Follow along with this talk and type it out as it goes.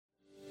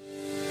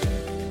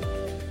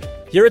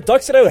Here at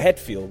Doxa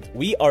Hatfield,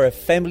 we are a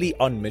family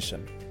on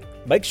mission.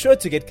 Make sure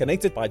to get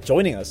connected by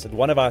joining us at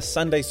one of our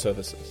Sunday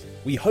services.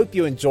 We hope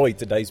you enjoyed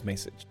today's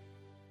message.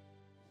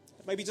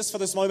 Maybe just for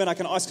this moment, I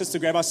can ask us to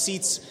grab our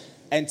seats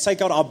and take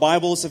out our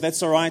Bibles, if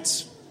that's all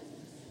right.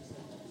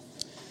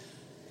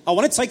 I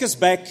want to take us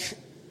back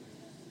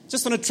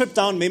just on a trip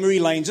down memory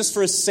lane, just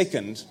for a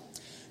second.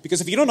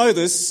 Because if you don't know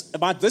this,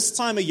 about this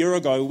time a year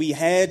ago, we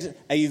had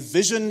a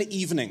vision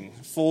evening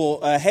for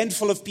a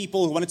handful of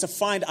people who wanted to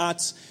find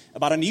out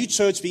about a new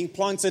church being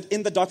planted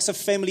in the Doxa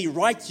family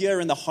right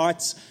here in the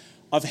heart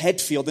of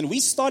Hatfield. And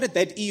we started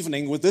that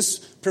evening with this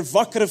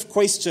provocative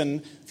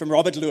question from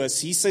Robert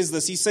Lewis. He says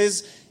this, he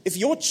says, if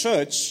your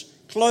church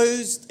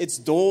closed its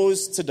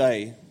doors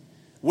today,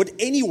 would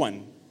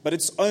anyone but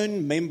its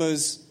own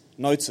members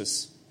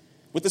notice?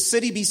 Would the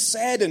city be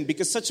saddened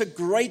because such a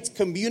great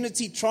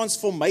community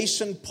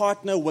transformation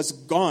partner was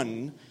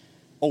gone,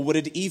 or would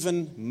it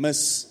even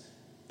miss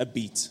a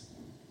beat?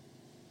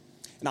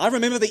 And I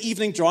remember the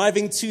evening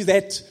driving to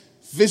that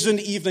vision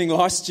evening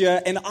last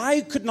year, and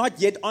I could not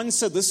yet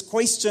answer this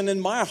question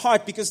in my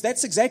heart, because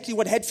that's exactly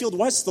what Hatfield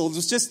was still. It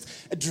was just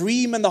a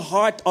dream in the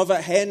heart of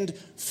a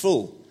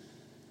handful.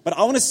 But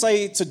I want to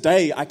say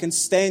today, I can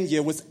stand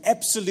here with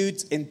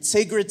absolute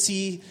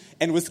integrity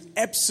and with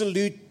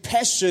absolute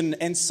passion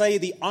and say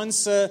the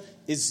answer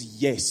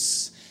is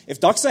yes.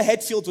 If Doxa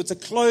Hatfield were to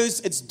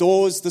close its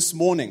doors this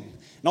morning,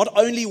 not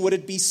only would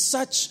it be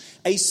such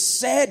a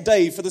sad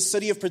day for the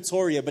city of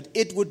Pretoria, but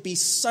it would be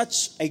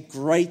such a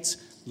great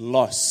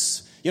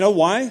loss. You know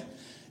why?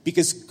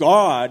 Because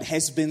God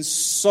has been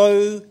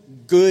so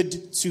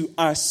good to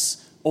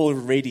us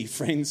already,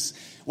 friends.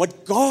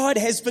 What God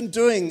has been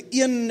doing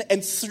in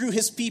and through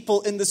His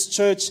people in this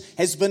church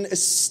has been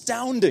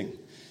astounding.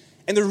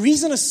 And the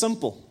reason is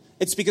simple.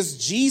 It's because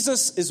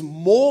Jesus is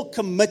more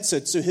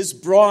committed to His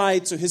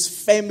bride, to His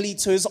family,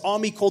 to His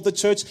army called the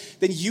church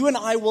than you and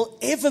I will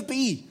ever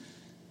be.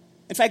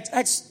 In fact,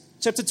 Acts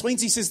chapter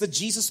 20 says that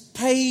Jesus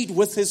paid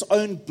with His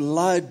own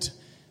blood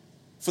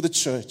for the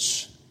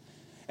church.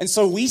 And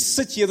so we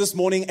sit here this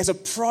morning as a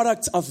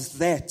product of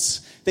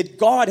that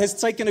God has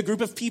taken a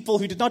group of people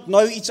who did not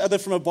know each other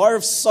from a bar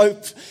of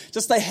soap,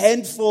 just a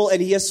handful,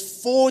 and He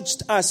has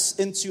forged us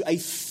into a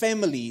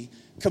family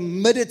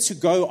committed to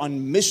go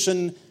on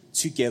mission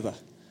together.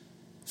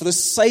 For the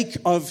sake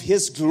of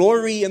His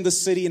glory in the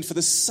city and for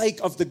the sake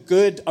of the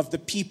good of the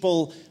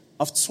people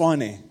of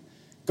Tshwane,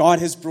 God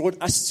has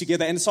brought us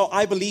together. And so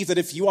I believe that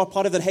if you are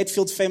part of the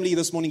Hatfield family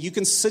this morning, you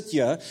can sit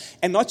here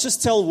and not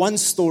just tell one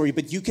story,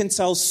 but you can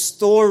tell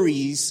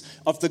stories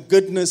of the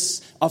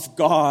goodness of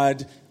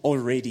God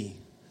already.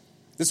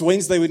 This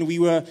Wednesday when we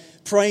were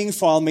praying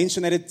for, I'll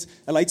mention that at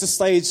a later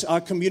stage, our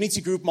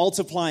community group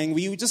Multiplying,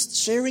 we were just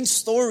sharing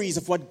stories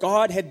of what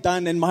God had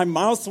done, and my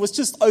mouth was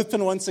just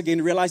open once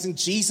again, realizing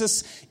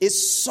Jesus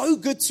is so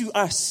good to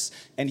us.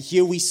 And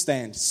here we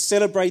stand,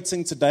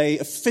 celebrating today,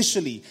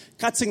 officially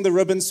cutting the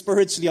ribbon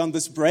spiritually on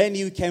this brand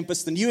new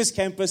campus, the newest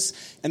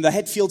campus in the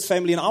Hatfield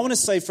family. And I want to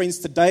say, friends,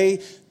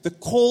 today, the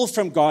call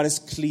from God is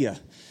clear.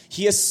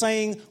 He is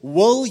saying,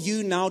 will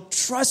you now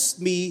trust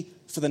me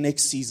for the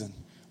next season?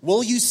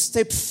 Will you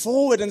step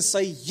forward and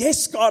say,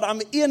 yes, God,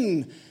 I'm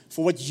in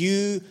for what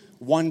you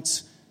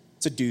want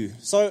to do?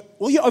 So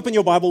will you open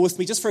your Bible with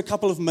me just for a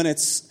couple of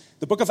minutes?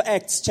 The book of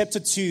Acts, chapter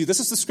 2.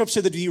 This is the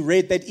scripture that we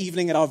read that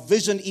evening at our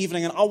vision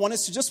evening. And I want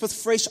us to, just with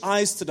fresh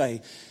eyes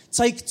today,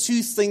 take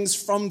two things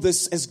from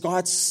this as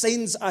God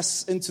sends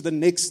us into the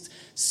next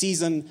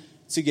season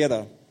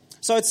together.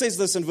 So it says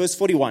this in verse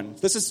 41.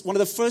 This is one of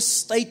the first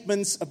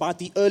statements about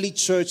the early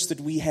church that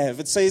we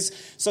have. It says,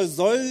 so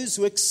those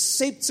who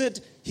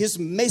accepted His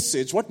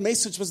message. What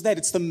message was that?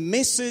 It's the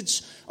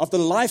message of the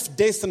life,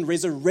 death, and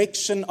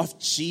resurrection of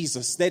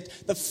Jesus.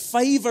 That the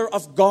favor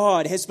of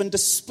God has been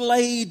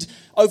displayed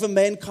over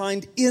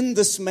mankind in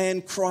this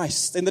man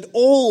Christ. And that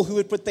all who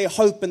would put their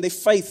hope and their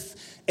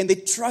faith and their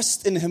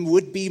trust in Him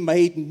would be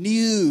made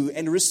new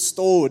and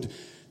restored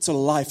to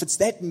life. It's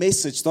that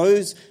message.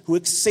 Those who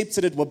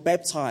accepted it were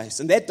baptized.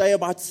 And that day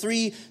about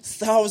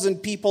 3,000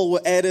 people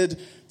were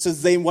added to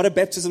them. What a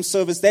baptism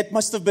service that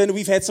must have been.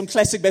 We've had some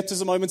classic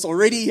baptism moments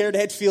already here at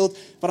Hatfield,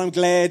 but I'm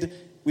glad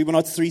we were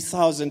not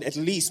 3,000 at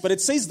least. But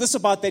it says this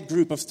about that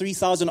group of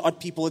 3,000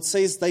 odd people. It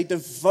says they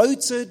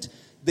devoted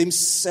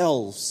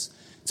themselves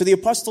to the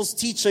apostles'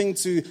 teaching,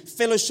 to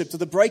fellowship, to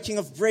the breaking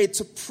of bread,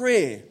 to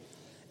prayer.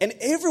 And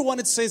everyone,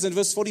 it says in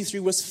verse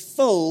 43, was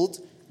filled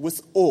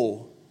with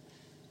awe.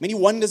 Many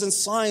wonders and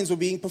signs were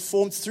being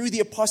performed through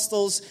the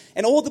apostles,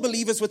 and all the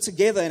believers were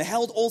together and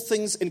held all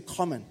things in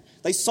common.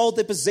 They sold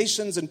their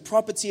possessions and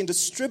property and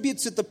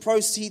distributed the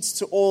proceeds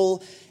to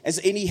all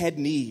as any had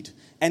need.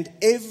 And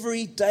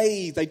every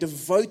day they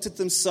devoted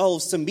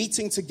themselves to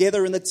meeting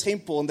together in the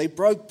temple, and they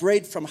broke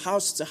bread from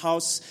house to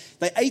house.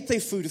 They ate their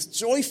food with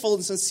joyful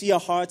and sincere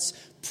hearts,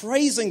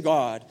 praising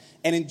God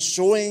and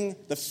enjoying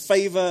the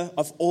favor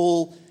of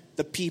all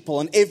the people.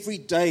 And every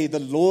day the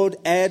Lord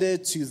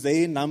added to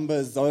their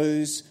number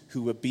those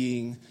who were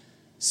being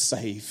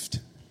saved.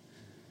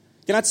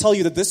 Can I tell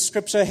you that this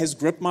scripture has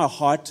gripped my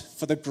heart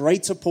for the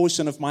greater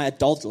portion of my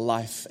adult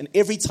life? And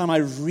every time I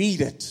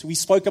read it, we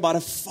spoke about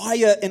a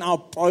fire in our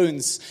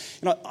bones.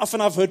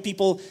 Often I've heard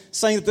people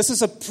saying that this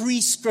is a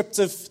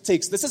prescriptive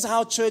text. This is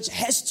how church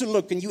has to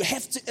look, and you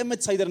have to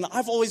imitate it. And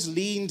I've always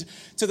leaned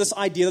to this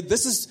idea that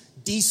this is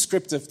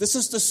descriptive. This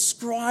is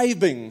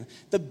describing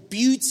the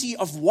beauty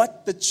of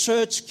what the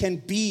church can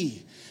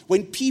be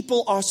when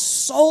people are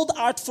sold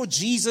out for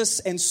Jesus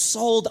and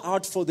sold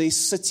out for their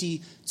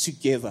city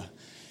together.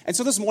 And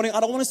so this morning,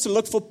 I don't want us to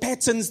look for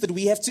patterns that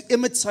we have to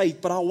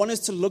imitate, but I want us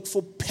to look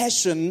for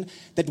passion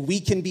that we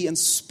can be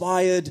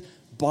inspired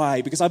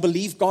by. Because I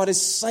believe God is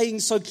saying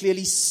so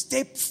clearly,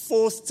 step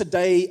forth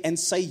today and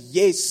say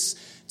yes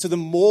to the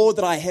more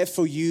that I have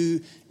for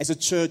you as a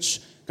church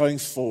going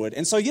forward.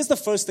 And so here's the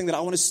first thing that I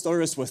want to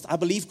stir us with. I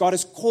believe God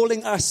is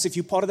calling us, if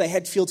you're part of the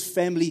Hatfield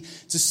family,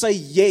 to say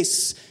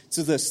yes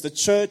to this. The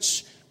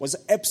church was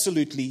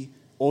absolutely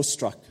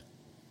awestruck.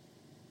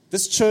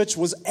 This church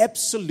was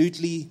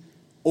absolutely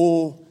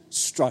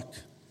awestruck.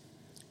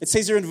 It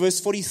says here in verse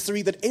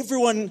 43 that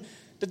everyone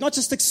did not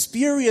just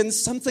experience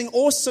something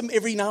awesome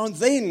every now and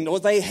then, or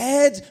they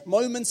had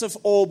moments of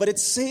awe, but it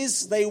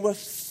says they were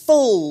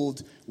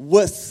filled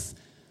with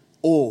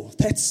awe.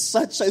 That's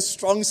such a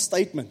strong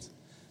statement.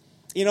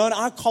 In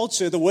our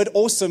culture, the word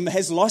awesome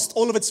has lost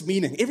all of its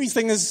meaning.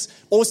 Everything is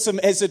awesome,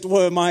 as it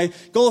were. My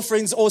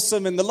girlfriend's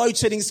awesome, and the load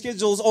shedding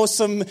schedule's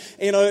awesome.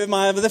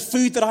 The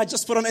food that I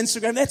just put on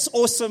Instagram, that's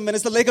awesome. And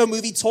as the Lego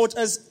movie taught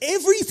us,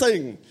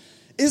 everything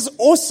is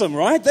awesome,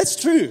 right? That's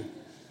true.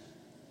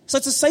 So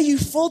to say you're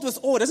filled with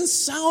awe doesn't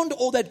sound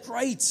all that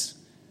great.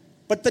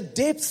 But the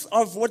depth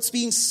of what's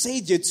being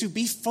said here, to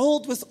be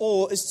filled with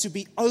awe, is to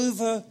be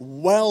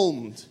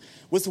overwhelmed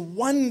with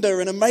wonder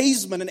and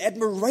amazement and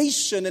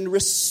admiration and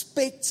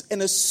respect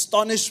and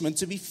astonishment,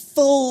 to be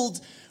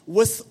filled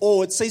with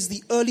awe. It says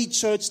the early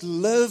church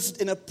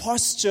lived in a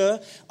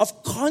posture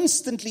of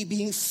constantly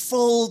being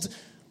filled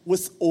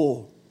with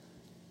awe.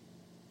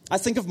 I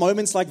think of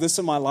moments like this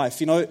in my life.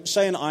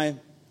 Shay and I,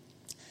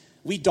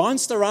 we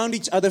danced around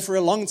each other for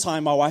a long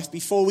time, my wife,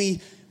 before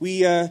we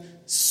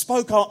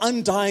spoke our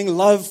undying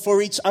love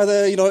for each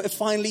other,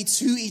 finally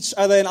to each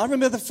other. And I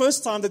remember the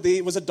first time that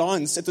there was a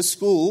dance at the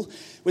school.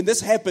 When this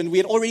happened, we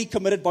had already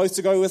committed both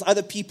to go with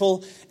other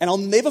people. And I'll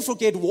never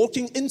forget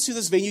walking into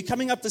this venue,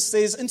 coming up the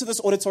stairs into this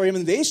auditorium,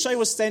 and there Shay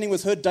was standing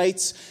with her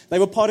dates. They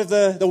were part of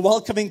the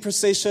welcoming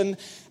procession.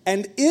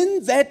 And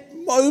in that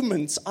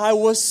moment, I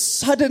was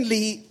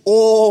suddenly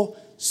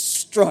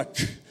awestruck.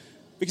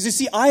 Because you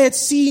see, I had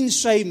seen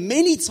Shay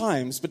many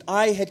times, but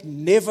I had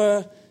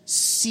never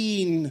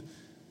seen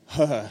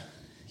her.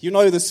 You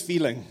know this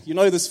feeling.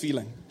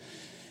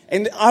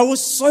 And I was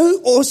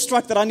so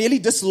awestruck that I nearly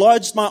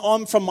dislodged my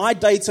arm from my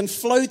date and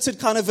floated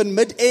kind of in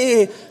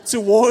midair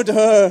toward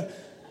her.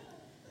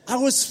 I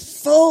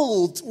was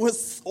filled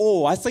with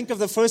awe. I think of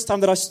the first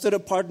time that I stood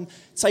upon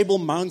Table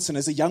Mountain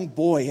as a young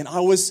boy, and I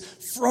was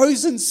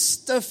frozen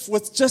stiff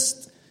with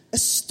just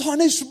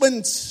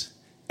astonishment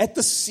at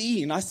the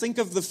scene. I think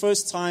of the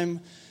first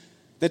time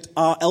that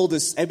our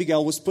eldest,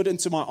 Abigail, was put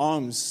into my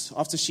arms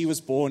after she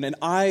was born, and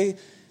I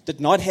did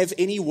not have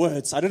any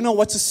words. I don't know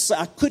what to say.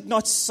 I could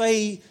not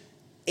say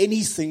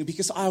anything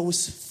because I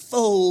was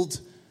filled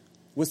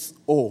with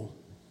awe.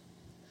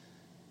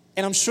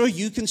 And I'm sure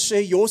you can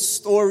share your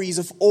stories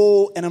of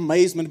awe and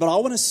amazement, but I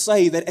want to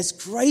say that as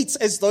great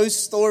as those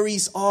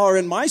stories are,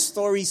 and my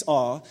stories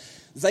are,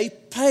 they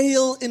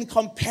pale in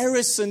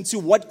comparison to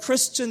what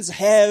Christians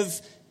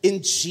have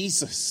in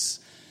Jesus.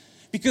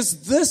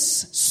 Because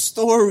this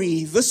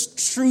story,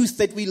 this truth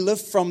that we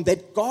live from,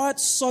 that God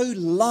so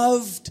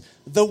loved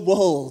the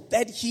world,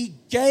 that He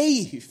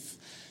gave,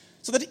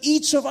 so that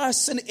each of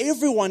us and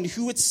everyone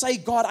who would say,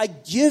 God, I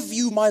give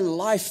you my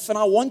life and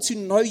I want to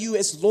know you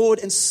as Lord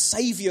and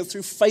Savior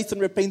through faith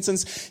and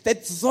repentance,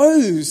 that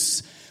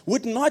those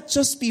would not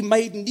just be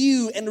made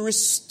new and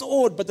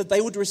restored, but that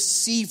they would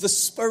receive the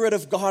Spirit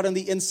of God on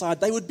the inside.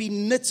 They would be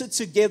knitted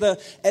together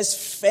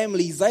as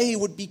family. They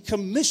would be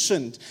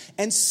commissioned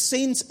and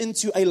sent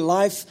into a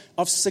life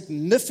of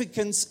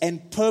significance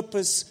and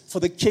purpose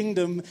for the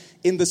kingdom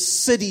in the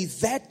city.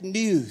 That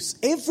news,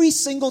 every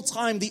single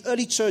time the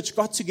early church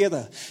got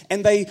together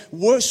and they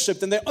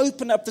worshiped and they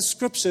opened up the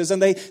scriptures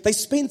and they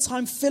spent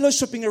time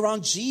fellowshipping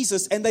around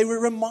Jesus, and they were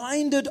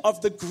reminded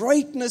of the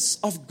greatness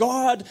of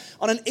God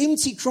on an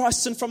empty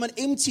cross and from an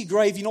empty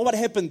grave. You know what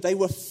happened? They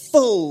were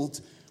filled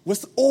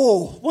with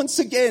awe once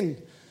again.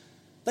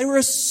 They were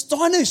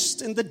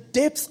astonished in the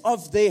depth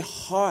of their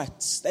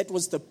hearts. That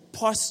was the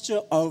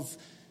posture of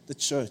the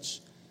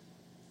church.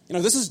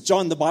 This is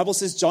John. The Bible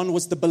says John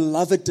was the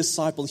beloved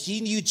disciple.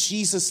 He knew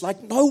Jesus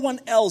like no one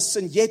else.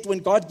 And yet when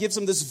God gives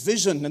him this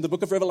vision in the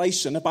book of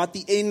Revelation about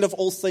the end of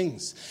all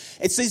things,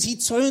 it says he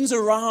turns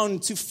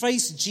around to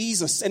face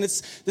Jesus. And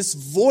it's this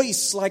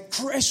voice like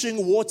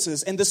crashing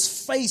waters and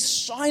this face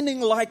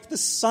shining like the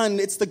sun.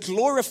 It's the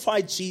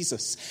glorified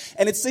Jesus.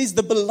 And it says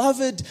the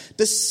beloved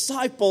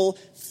disciple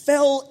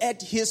fell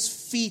at his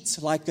feet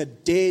like a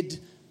dead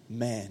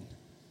man.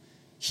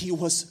 He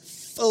was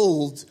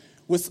filled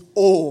with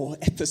awe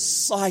at the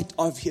sight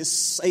of his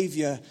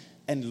Savior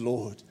and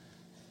Lord.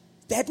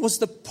 That was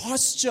the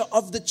posture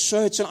of the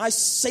church. And I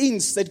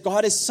sense that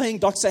God is saying,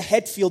 Dr.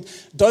 Hatfield,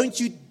 don't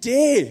you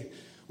dare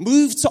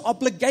move to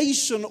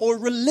obligation or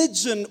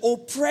religion or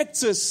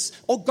practice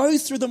or go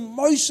through the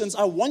motions.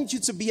 I want you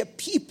to be a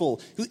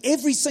people who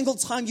every single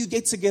time you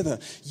get together,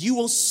 you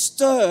will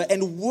stir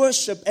and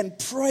worship and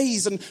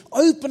praise and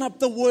open up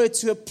the word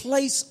to a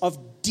place of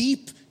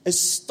deep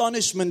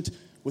astonishment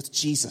with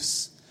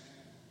Jesus.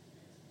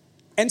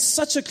 And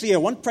such a clear,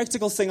 one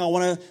practical thing I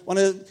want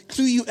to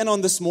clue you in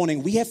on this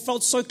morning. We have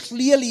felt so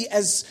clearly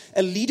as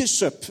a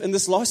leadership in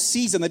this last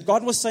season that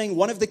God was saying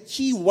one of the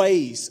key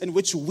ways in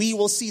which we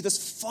will see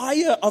this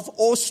fire of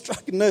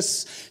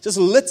awestruckness just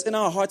lit in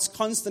our hearts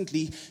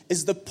constantly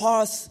is the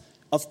path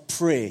of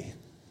prayer.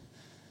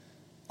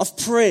 Of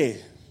prayer.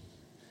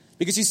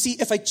 Because you see,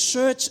 if a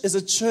church is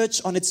a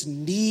church on its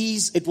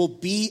knees, it will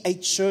be a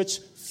church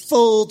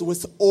filled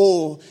with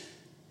awe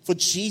for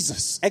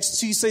Jesus. Acts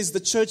 2 says the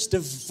church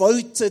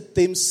devoted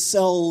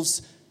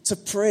themselves to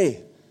prayer.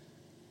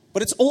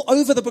 But it's all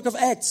over the book of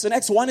Acts. In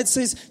Acts 1 it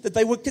says that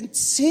they were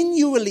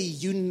continually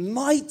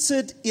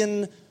united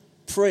in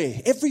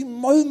prayer. Every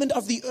moment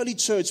of the early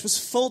church was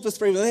filled with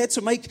prayer. They had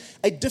to make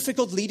a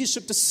difficult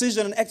leadership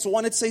decision. In Acts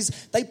 1 it says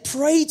they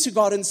prayed to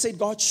God and said,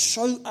 God,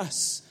 show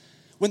us.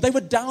 When they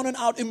were down and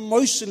out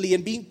emotionally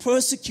and being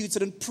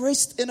persecuted and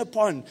pressed in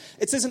upon.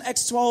 It says in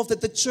Acts 12 that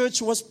the church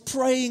was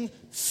praying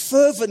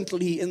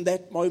fervently in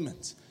that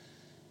moment.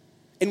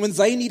 And when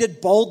they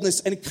needed boldness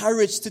and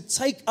courage to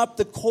take up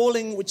the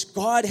calling which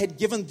God had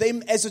given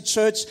them as a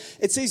church,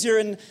 it says here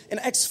in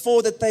Acts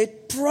 4 that they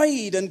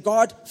prayed and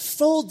God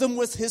filled them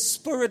with His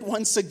Spirit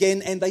once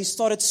again and they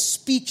started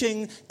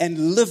speaking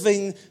and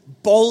living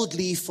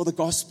boldly for the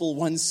gospel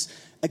once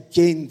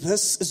again.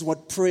 This is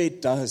what prayer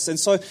does. And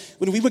so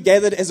when we were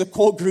gathered as a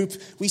core group,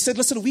 we said,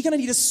 listen, we're going to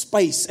need a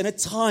space and a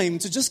time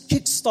to just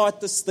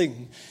kickstart this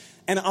thing.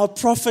 And our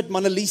prophet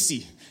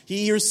Manalisi,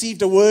 he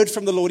received a word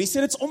from the Lord. He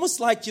said it's almost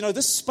like,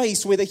 this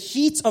space where the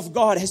heat of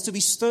God has to be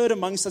stirred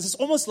amongst us. It's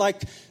almost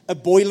like a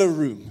boiler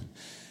room.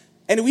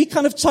 And we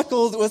kind of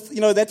chuckled with,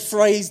 that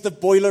phrase, the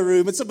boiler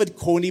room. It's a bit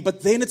corny,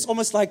 but then it's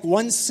almost like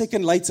 1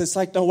 second later, it's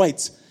like, no,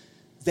 wait,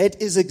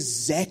 that is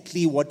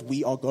exactly what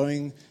we are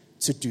going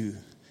to do.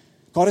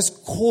 God is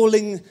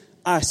calling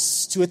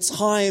us to a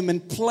time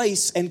and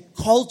place and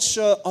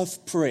culture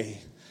of prayer.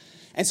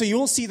 And so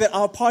you'll see that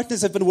our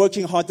partners have been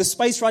working hard. The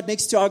space right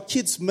next to our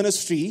kids'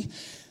 ministry,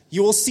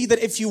 you will see that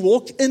if you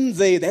walk in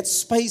there, that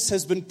space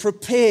has been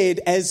prepared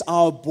as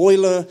our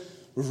boiler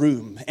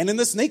room. And in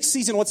this next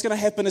season, what's going to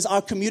happen is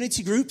our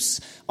community groups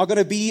are going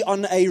to be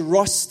on a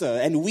roster.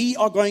 And we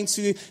are going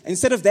to,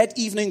 instead of that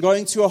evening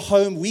going to a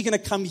home, we're going to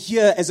come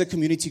here as a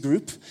community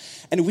group.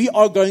 And we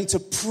are going to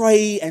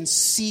pray and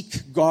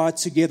seek God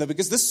together.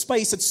 Because this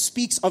space, it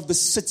speaks of the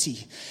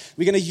city.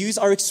 We're going to use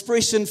our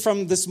expression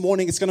from this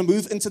morning. It's going to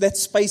move into that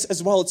space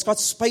as well. It's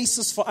got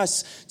spaces for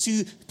us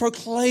to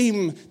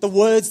proclaim the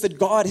words that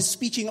God is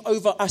speaking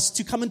over us,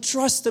 to come and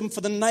trust Him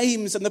for the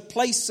names and the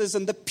places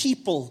and the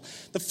people,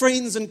 the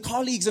friends and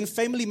colleagues and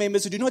family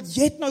members who do not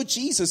yet know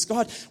Jesus.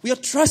 God, we are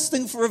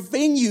trusting for a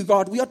venue,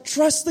 God. We are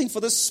trusting for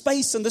this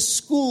space and this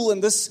school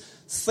and this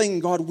thing,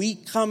 God. We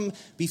come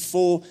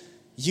before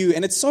You.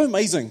 And it's so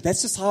amazing.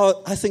 That's just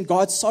how I think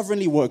God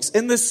sovereignly works.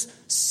 In this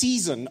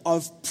season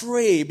of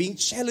prayer, being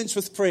challenged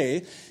with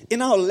prayer,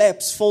 in our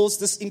laps falls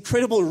this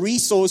incredible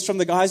resource from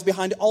the guys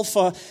behind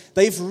Alpha.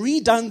 They've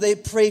redone their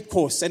prayer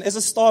course. And as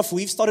a staff,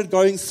 we've started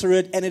going through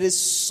it. And it is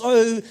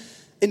so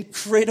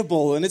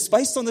incredible. And it's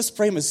based on this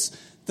premise.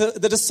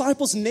 The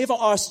disciples never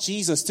asked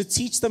Jesus to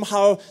teach them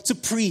how to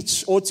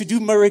preach or to do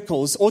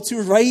miracles or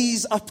to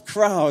raise up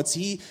crowds.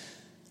 He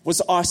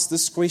was asked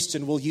this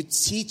question, will you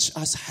teach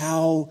us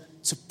how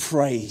to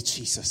pray,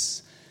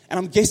 Jesus? And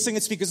I'm guessing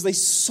it's because they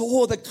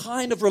saw the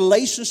kind of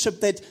relationship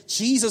that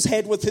Jesus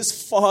had with His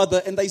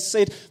Father, and they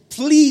said,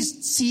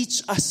 please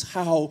teach us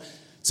how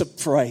to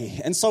pray.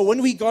 And so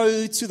when we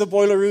go to the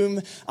boiler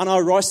room on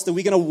our roster,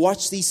 we're going to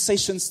watch these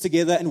sessions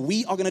together, and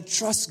we are going to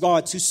trust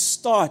God to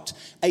start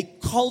a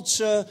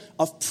culture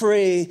of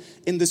prayer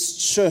in this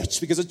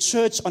church, because a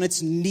church on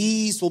its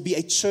knees will be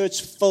a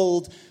church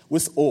filled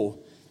with awe.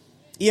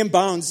 E.M.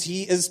 Bounds,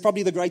 he is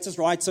probably the greatest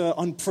writer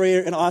on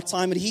prayer in our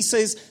time. And he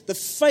says, the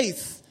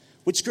faith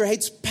which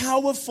creates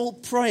powerful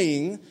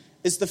praying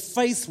is the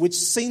faith which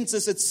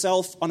centers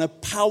itself on a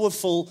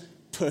powerful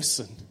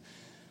person.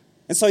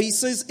 And so he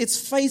says,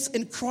 it's faith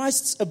in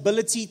Christ's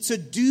ability to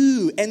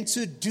do and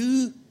to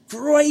do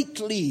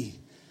greatly.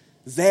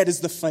 That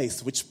is the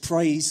faith which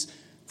prays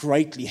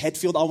greatly.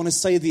 Hatfield, I want to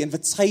say the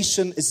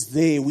invitation is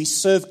there. We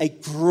serve a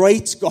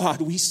great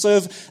God. We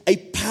serve a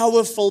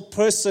powerful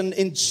person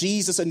in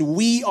Jesus, and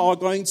we are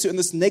going to, in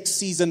this next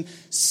season,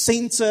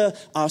 center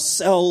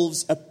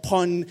ourselves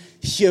upon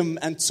Him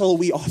until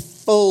we are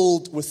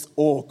filled with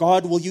awe.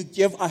 God, will you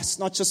give us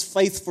not just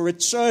faith for a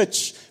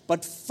church,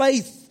 but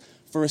faith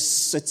for a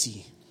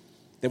city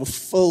that were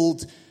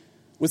filled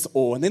with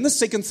awe? And then the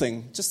second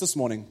thing, just this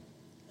morning,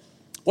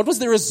 What was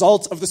the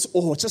result of this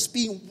awe? Just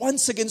being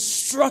once again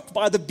struck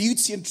by the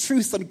beauty and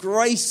truth and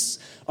grace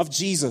of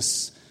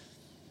Jesus.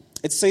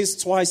 It says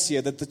twice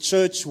here that the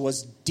church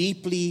was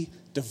deeply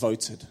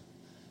devoted.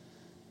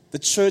 The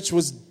church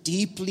was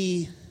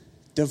deeply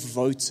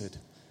devoted.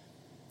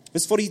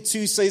 Verse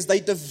 42 says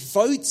they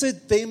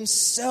devoted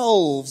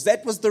themselves.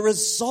 That was the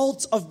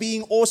result of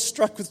being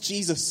awestruck with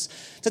Jesus.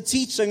 To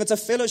teaching and to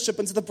fellowship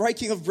and to the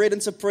breaking of bread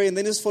and to prayer. And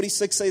then verse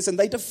 46 says, and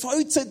they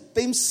devoted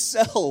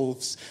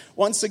themselves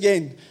once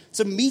again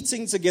to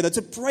meeting together,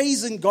 to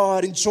praising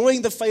God,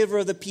 enjoying the favor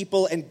of the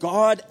people, and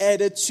God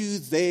added to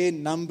their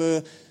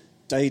number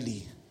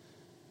daily.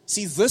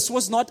 See, this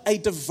was not a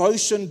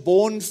devotion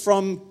born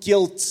from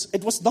guilt.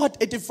 It was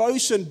not a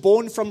devotion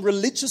born from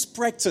religious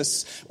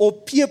practice or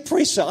peer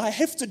pressure. I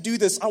have to do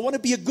this. I want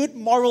to be a good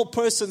moral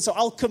person, so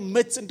I'll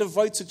commit and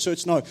devote to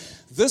church. No,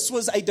 this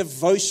was a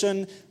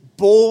devotion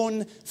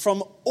born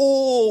from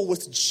awe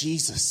with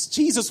Jesus.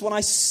 Jesus, when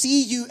I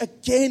see you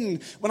again,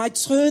 when I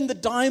turn the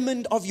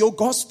diamond of your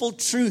gospel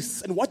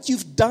truth and what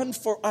you've done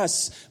for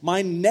us,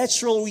 my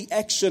natural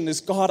reaction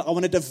is, God, I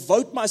want to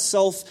devote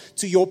myself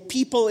to your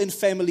people and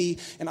family,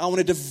 and I want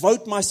to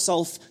devote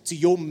myself to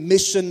your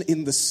mission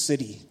in the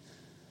city.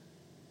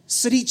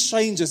 City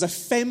Changers, a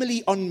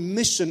family on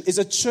mission, is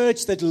a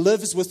church that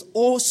lives with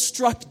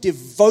awestruck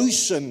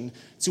devotion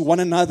to one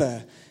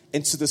another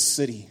and to the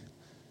city.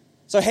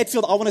 So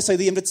Hatfield, I want to say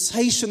the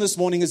invitation this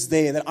morning is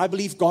there, that I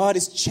believe God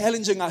is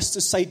challenging us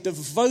to say,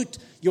 devote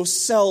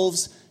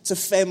yourselves to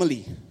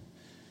family.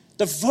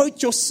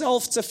 Devote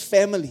yourself to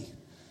family.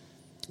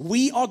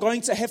 We are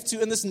going to have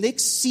to, in this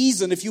next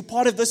season, if you're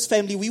part of this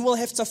family, we will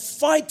have to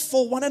fight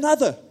for one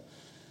another.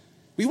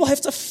 We will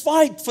have to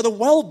fight for the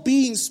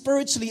well-being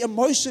spiritually,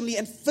 emotionally,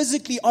 and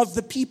physically of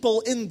the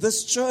people in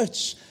this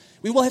church.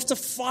 We will have to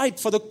fight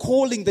for the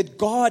calling that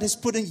God has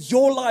put in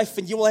your life,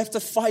 and you will have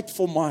to fight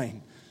for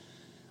mine.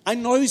 I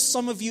know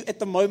some of you at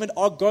the moment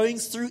are going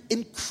through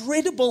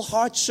incredible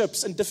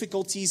hardships and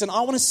difficulties, and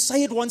I want to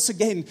say it once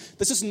again.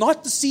 This is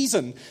not the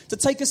season to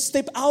take a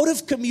step out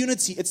of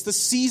community. It's the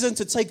season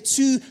to take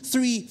 2,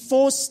 3,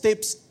 4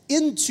 steps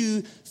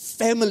into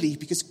family,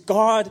 because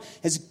God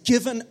has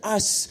given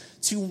us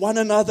to one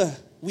another.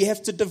 We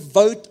have to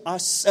devote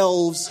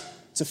ourselves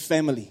to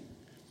family.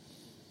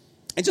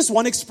 And just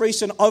one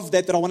expression of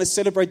that I want to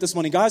celebrate this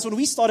morning. Guys, when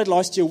we started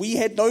last year, we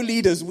had no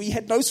leaders. We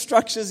had no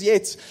structures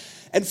yet.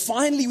 And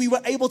finally, we were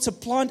able to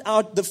plant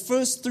out the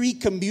first 3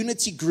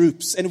 community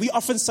groups. And we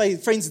often say,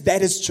 friends,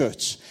 that is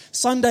church.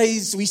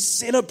 Sundays, we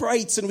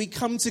celebrate and we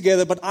come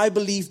together. But I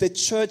believe that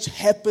church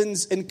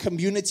happens in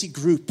community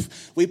group,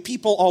 where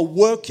people are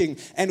working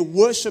and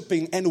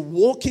worshiping and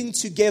walking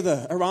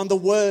together around the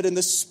word and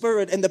the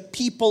spirit and the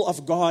people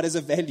of God as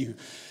a value.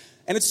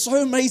 And it's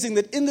so amazing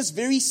that in this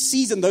very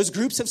season, those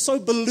groups have so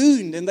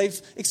ballooned and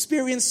they've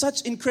experienced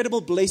such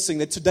incredible blessing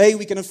that today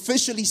we can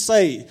officially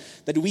say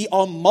that we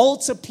are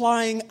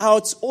multiplying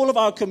out all of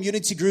our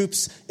community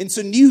groups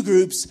into new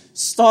groups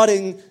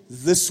starting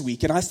this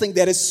week. And I think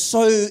that is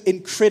so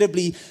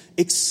incredibly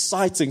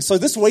exciting. So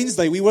this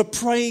Wednesday, we were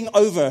praying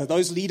over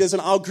those leaders in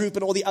our group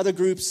and all the other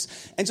groups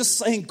and just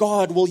saying,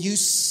 God, will you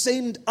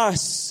send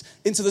us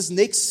into this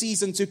next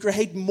season to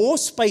create more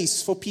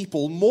space for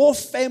people, more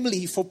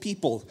family for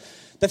people.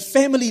 The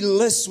family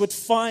list would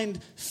find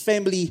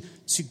family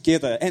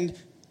together. And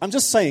I'm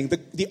just saying,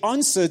 the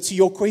answer to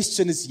your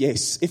question is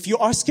yes. If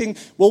you're asking,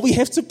 well, we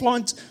have to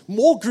plant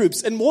more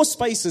groups and more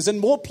spaces and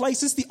more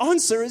places, the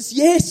answer is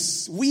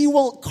yes. We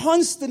will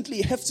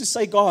constantly have to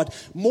say, God,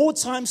 more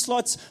time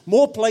slots,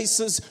 more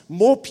places,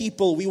 more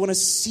people. We want to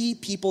see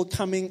people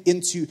coming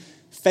into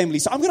family.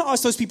 So I'm going to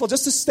ask those people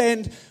just to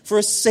stand for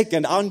a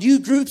second. Our new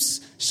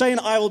groups, Shay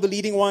and I will be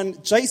leading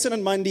one. Jason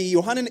and Mandy,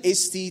 Johan and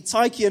Esti,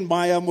 Taiki and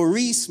Maya,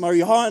 Maurice,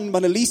 Marihan,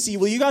 Manalisi.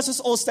 Will you guys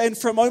just all stand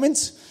for a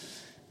moment?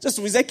 Just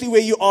exactly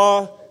where you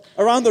are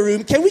around the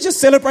room. Can we just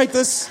celebrate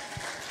this?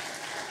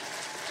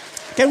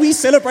 Can we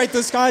celebrate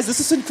this, guys? This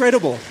is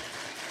incredible.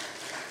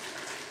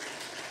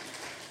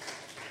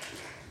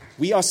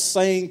 We are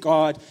saying,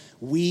 God,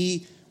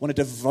 we want to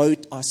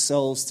devote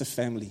ourselves to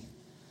family.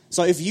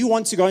 So if you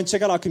want to go and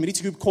check out our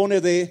community group corner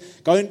there,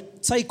 go and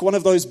take one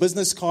of those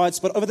business cards.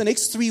 But over the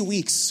next 3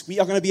 weeks, we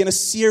are going to be in a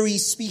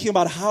series speaking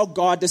about how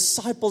God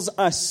disciples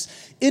us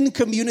in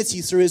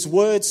community through His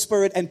Word,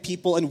 Spirit, and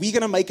people. And we're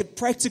going to make it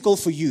practical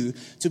for you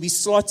to be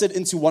slotted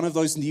into one of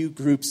those new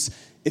groups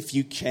if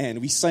you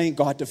can. We're saying,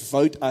 God,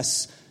 devote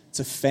us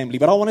to family.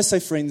 But I want to say,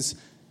 friends,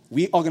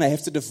 we are going to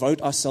have to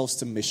devote ourselves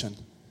to mission.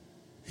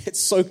 It's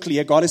so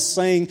clear. God is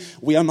saying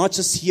we are not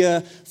just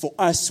here for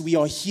us. We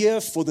are here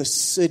for the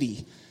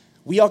city.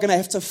 We are going to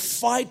have to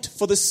fight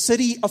for the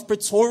city of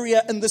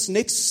Pretoria in this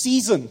next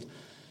season,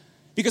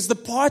 because the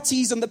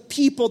parties and the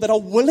people that are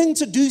willing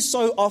to do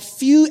so are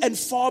few and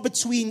far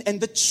between,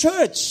 and the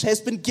church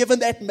has been given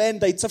that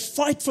mandate to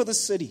fight for the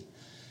city.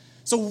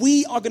 So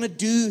we are going to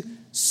do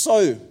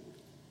so.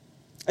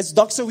 As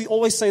Doxa, we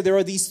always say there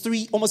are these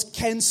 3 almost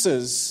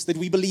cancers that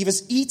we believe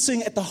is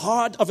eating at the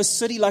heart of a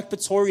city like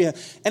Pretoria,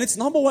 and it's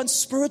number 1,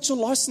 spiritual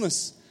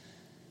lostness.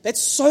 that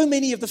so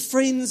many of the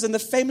friends and the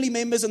family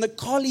members and the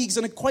colleagues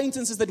and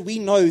acquaintances that we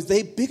know,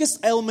 their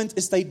biggest ailment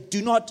is they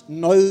do not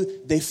know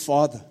their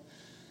Father.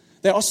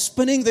 They are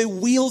spinning their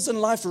wheels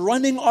in life,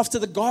 running after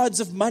the gods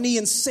of money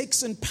and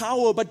sex and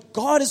power, but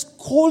God is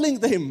calling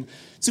them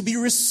to be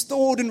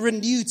restored and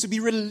renewed, to be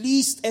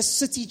released as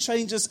city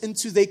changers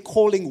into their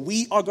calling.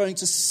 We are going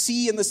to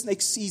see in this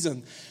next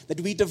season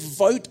that we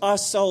devote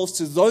ourselves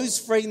to those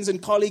friends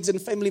and colleagues and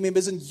family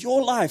members in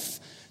your life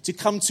to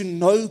come to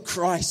know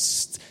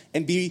Christ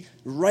and be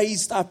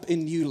raised up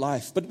in new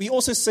life. But we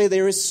also say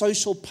there is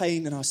social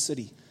pain in our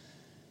city.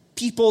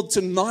 People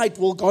tonight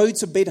will go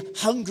to bed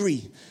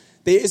hungry.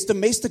 There is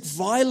domestic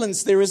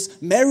violence. There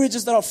is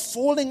marriages that are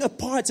falling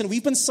apart. And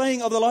we've been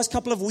saying over the last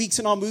couple of weeks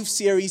in our Move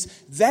series,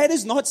 that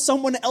is not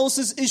someone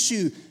else's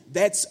issue.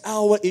 That's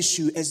our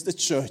issue as the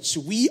church.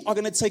 We are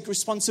going to take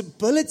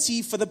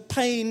responsibility for the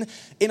pain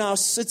in our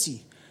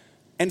city.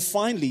 And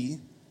finally,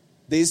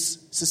 there's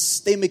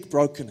systemic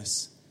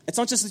brokenness. It's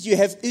not just that you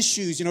have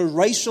issues,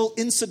 racial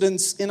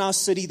incidents in our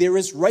city. There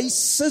is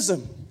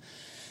racism.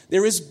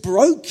 There is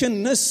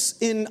brokenness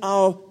in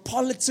our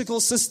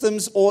political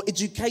systems or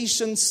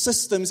education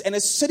systems. And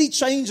as city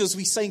changers,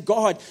 we say,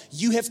 God,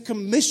 you have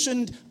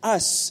commissioned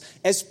us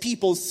as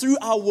people through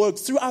our work,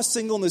 through our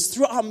singleness,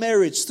 through our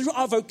marriage, through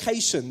our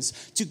vocations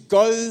to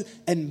go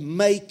and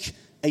make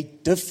a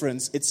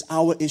difference. It's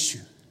our issue.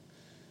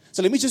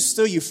 So let me just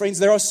stir you, friends.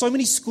 There are so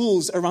many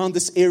schools around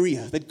this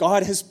area that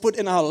God has put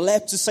in our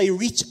lap to say,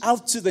 reach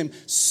out to them,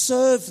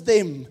 serve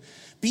them.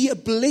 Be a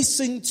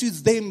blessing to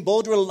them.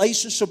 Build a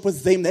relationship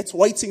with them. That's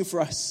waiting for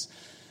us.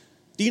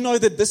 Do you know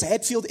that this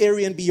Hatfield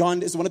area and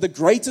beyond is one of the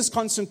greatest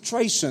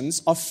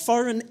concentrations of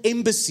foreign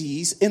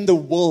embassies in the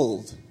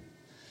world?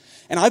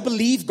 And I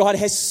believe God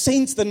has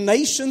sent the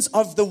nations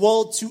of the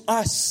world to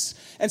us.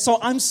 And so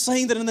I'm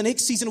saying that in the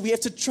next season, we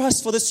have to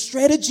trust for the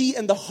strategy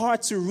and the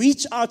heart to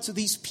reach out to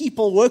these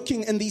people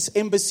working in these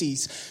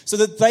embassies so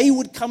that they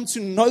would come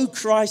to know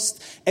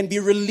Christ and be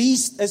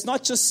released as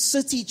not just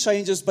city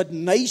changers, but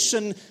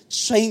nation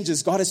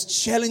changers. God is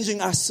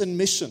challenging us in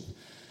mission.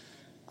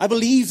 I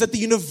believe that the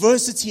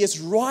university is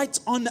right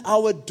on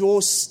our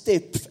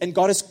doorstep and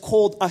God has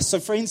called us. So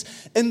friends,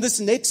 in this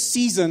next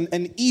season,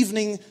 an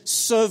evening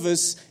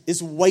service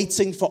is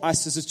waiting for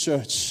us as a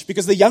church.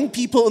 Because the young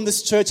people in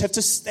this church have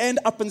to stand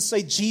up and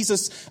say,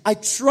 Jesus, I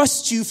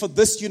trust you for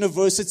this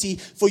university,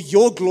 for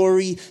your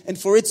glory and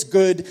for its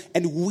good,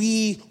 and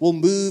we will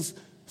move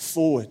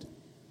forward.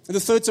 And the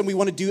third time, we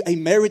want to do a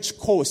marriage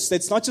course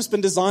that's not just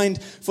been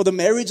designed for the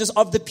marriages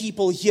of the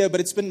people here,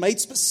 but it's been made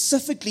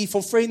specifically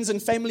for friends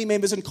and family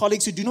members and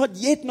colleagues who do not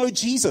yet know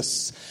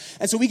Jesus.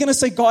 And so we're going to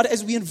say, God,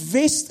 as we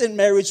invest in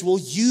marriage, will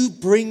you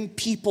bring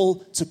people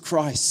to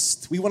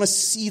Christ? We want to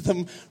see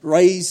them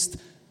raised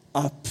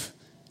up.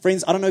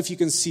 Friends, I don't know if you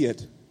can see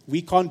it.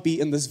 We can't be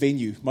in this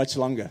venue much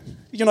longer.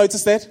 Did you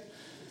notice that?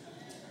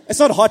 It's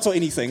not hot or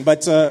anything,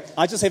 but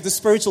I just have the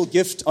spiritual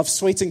gift of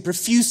sweating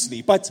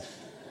profusely. But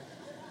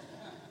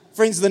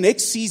friends, the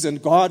next season,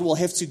 God will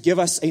have to give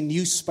us a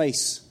new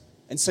space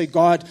and say,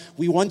 God,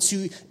 we want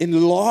to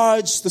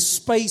enlarge the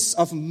space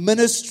of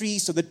ministry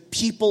so that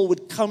people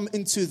would come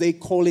into their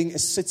calling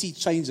as city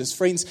changers.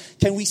 Friends,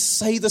 can we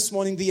say this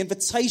morning, the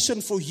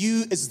invitation for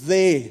you is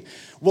there.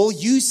 Will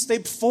you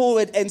step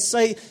forward and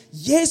say,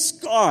 yes,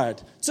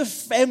 God, to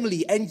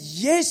family, and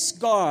yes,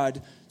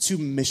 God, to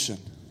mission?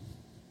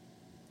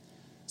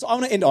 So I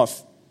want to end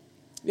off.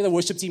 Maybe the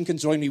worship team can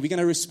join me. We're going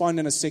to respond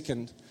in a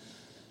second.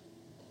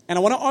 And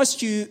I want to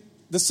ask you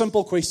the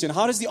simple question.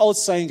 How does the old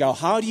saying go?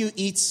 How do you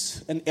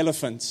eat an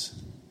elephant?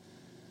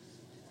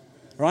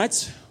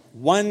 Right?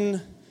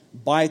 One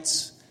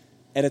bite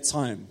at a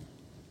time.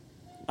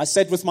 I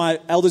sat with my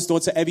eldest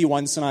daughter, Abby,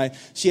 once, and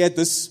she had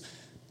this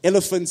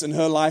elephant in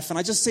her life. And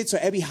I just said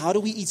to Abby, how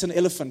do we eat an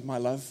elephant, my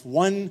love?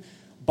 One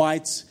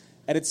bite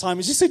at a time.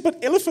 And she said,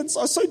 but elephants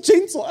are so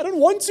gentle. I don't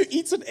want to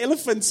eat an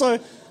elephant. So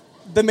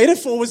the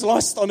metaphor was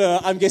lost on her,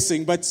 I'm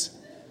guessing. But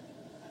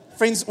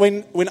friends,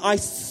 when I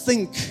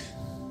think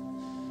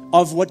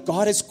of what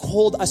God has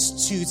called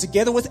us to,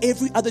 together with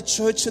every other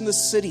church in the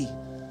city,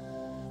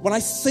 when I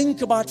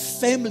think about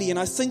family and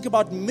I think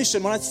about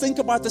mission, when I think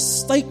about the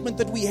statement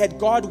that we had,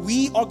 God,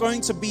 we are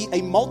going to be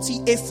a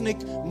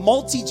multi-ethnic,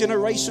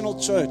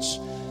 multi-generational church.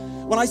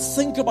 When I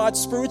think about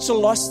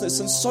spiritual lostness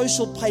and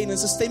social pain and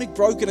systemic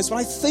brokenness, when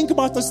I think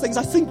about those things,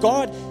 I think,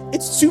 God,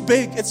 it's too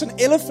big. It's an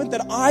elephant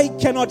that I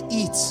cannot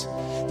eat,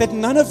 that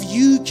none of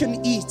you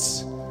can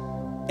eat.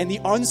 And the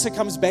answer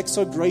comes back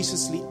so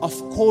graciously, of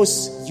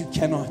course you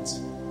cannot.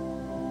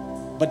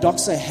 But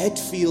Dr.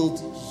 Hatfield,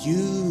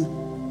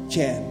 you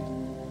can.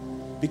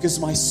 Because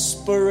my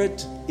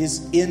spirit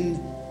is in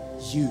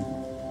you.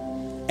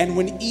 And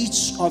when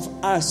each of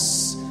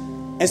us,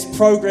 as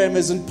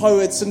programmers and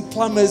poets and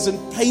plumbers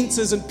and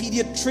painters and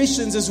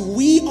pediatricians, as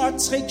we are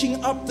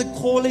taking up the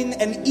calling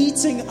and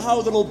eating our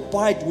little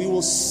bite, we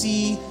will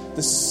see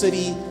the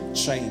city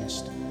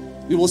changed.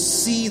 We will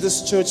see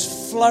this church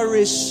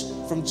flourish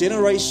from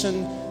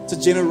generation to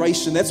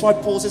generation. That's why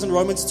Paul says in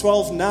Romans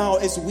 12, now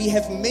as we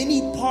have many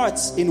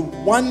parts in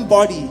one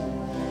body,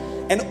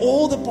 And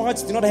all the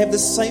parts do not have the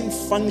same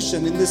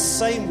function in the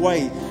same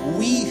way.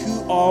 We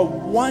who are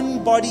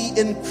one body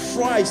in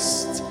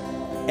Christ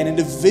and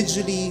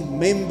individually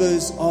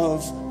members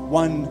of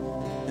one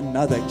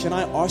another. Can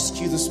I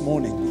ask you this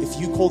morning, if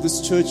you call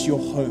this church your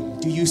home,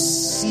 do you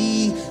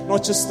see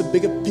not just the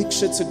bigger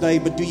picture today,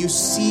 but do you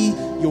see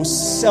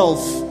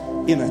yourself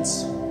in it?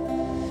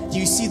 Do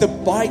you see the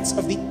bite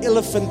of the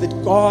elephant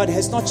that God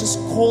has not just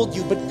called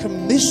you, but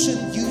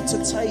commissioned you to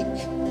take?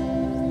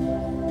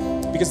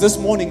 Because this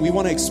morning we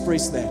want to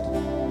express that.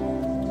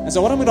 And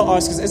so what I'm going to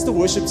ask is, as the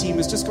worship team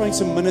is just going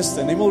to minister,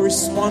 and then we'll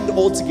respond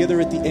all together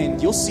at the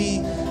end, you'll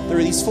see there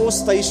are these 4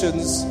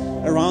 stations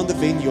around the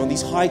venue on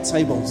these high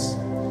tables.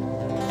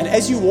 And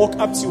as you walk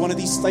up to one of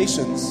these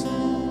stations,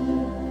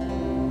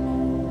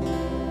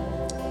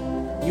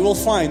 you will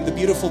find the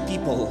beautiful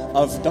people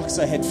of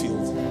Doxa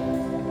Hatfield.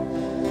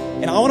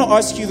 And I want to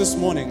ask you this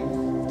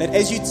morning that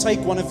as you take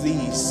one of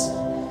these,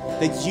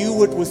 that you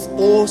would, with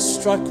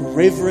awestruck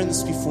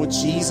reverence before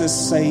Jesus,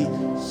 say,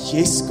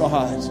 "Yes,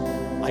 God,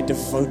 I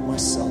devote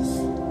myself."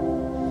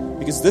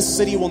 Because this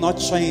city will not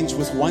change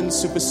with one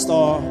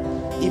superstar,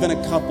 even a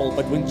couple,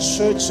 but when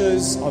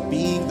churches are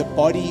being the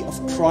body of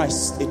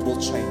Christ, it will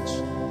change.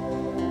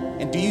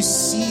 And do you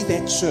see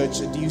that church?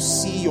 And do you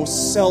see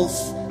yourself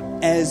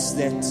as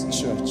that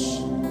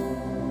church?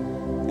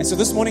 And so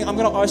this morning, I'm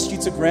going to ask you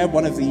to grab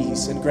one of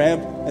these and grab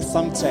a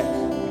thumbtack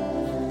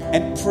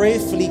and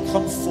prayerfully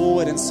come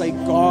forward and say,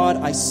 "God,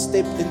 I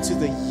step into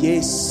the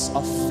yes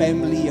of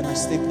family, and I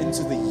step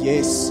into the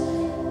yes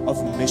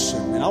of mission."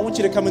 And I want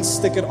you to come and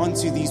stick it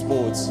onto these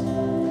boards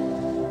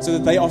so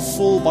that they are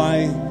full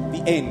by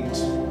the end.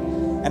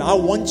 And I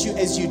want you,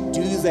 as you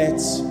do that,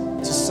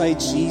 to say,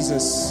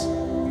 "Jesus,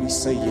 we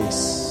say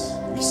yes.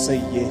 We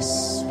say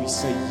yes. We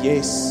say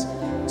yes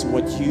to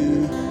what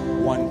you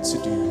want to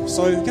do."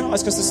 So can I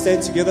ask us to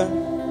stand together?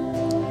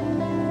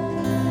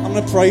 I'm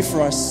going to pray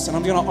for us, and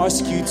I'm going to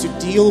ask you to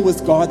deal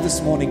with God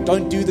this morning.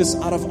 Don't do this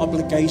out of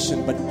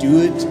obligation, but do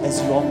it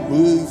as you are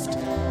moved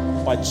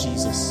by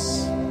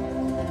Jesus.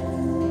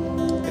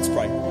 Let's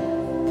pray.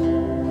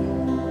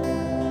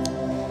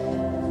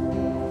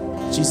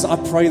 Jesus, I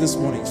pray this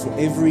morning for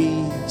every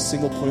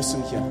single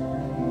person here.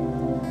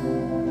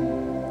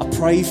 I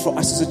pray for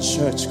us as a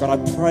church. God, I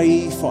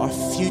pray for our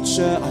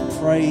future. I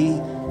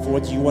pray for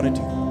what you want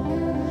to do.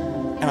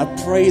 And I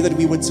pray that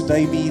we would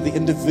today be the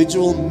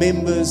individual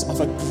members of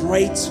a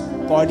great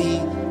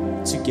body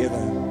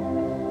together.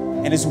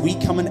 And as we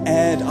come and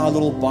add our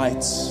little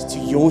bite to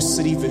your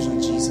city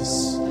vision,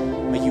 Jesus,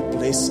 may you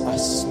bless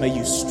us. May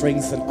you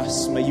strengthen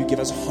us. May you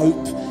give us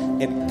hope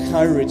and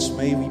courage.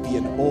 May we be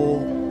in awe